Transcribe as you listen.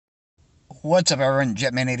What's up, everyone?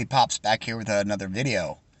 Jetman80 Pops back here with another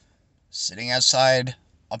video. Sitting outside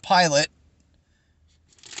a pilot,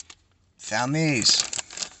 found these.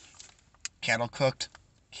 Kettle cooked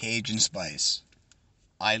Cajun spice.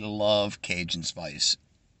 I love Cajun spice.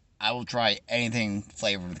 I will try anything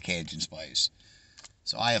flavored with Cajun spice.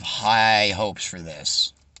 So I have high hopes for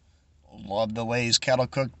this. Love the Lay's Kettle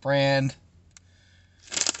Cooked brand.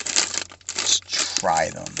 Let's try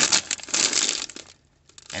them.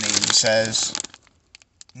 And it even says,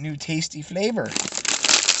 new tasty flavor. It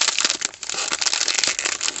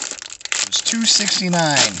was $2.69.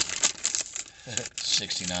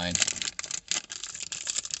 69. Let's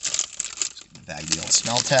get the bag deal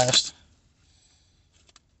smell test.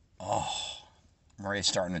 Oh, I'm already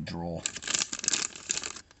starting to drool.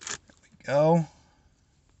 There we go.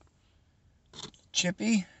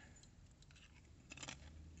 Chippy.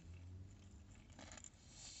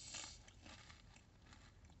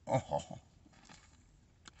 Oh.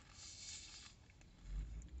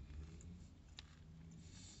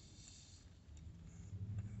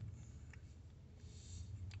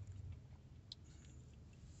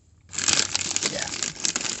 Yeah.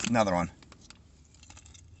 Another one.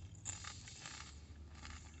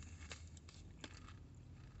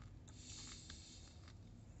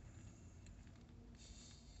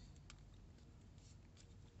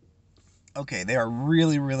 Okay, they are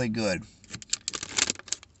really, really good.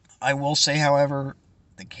 I will say, however,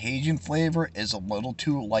 the Cajun flavor is a little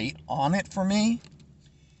too light on it for me.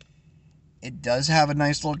 It does have a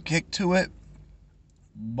nice little kick to it,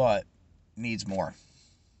 but needs more.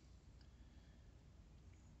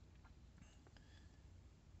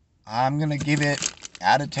 I'm going to give it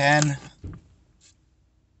out of 10.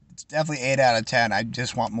 It's definitely 8 out of 10. I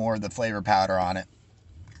just want more of the flavor powder on it.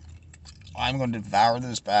 I'm going to devour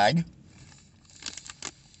this bag.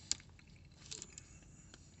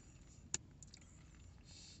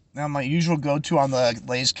 Now, my usual go-to on the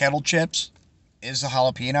Lay's Kettle chips is the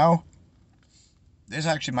jalapeno. This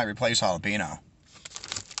actually might replace jalapeno.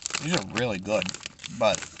 These are really good,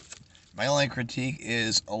 but my only critique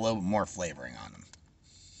is a little bit more flavoring on them.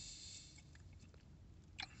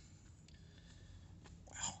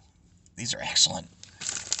 Wow, these are excellent.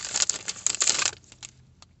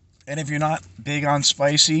 And if you're not big on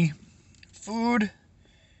spicy food,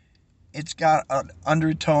 it's got an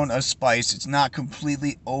undertone of spice. It's not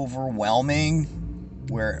completely overwhelming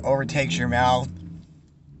where it overtakes your mouth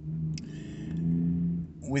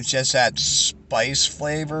with just that spice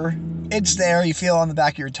flavor. It's there. You feel it on the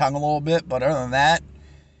back of your tongue a little bit, but other than that,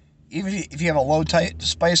 even if you have a low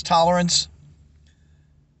spice tolerance,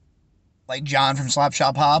 like John from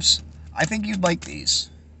Slapshot Pops, I think you'd like these.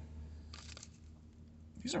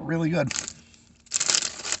 These are really good.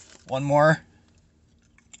 One more.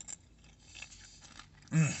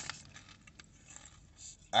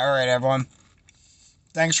 Alright, everyone.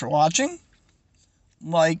 Thanks for watching.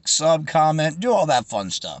 Like, sub, comment, do all that fun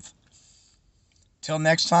stuff. Till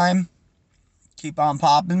next time, keep on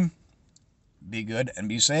popping. Be good and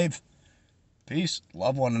be safe. Peace.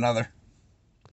 Love one another.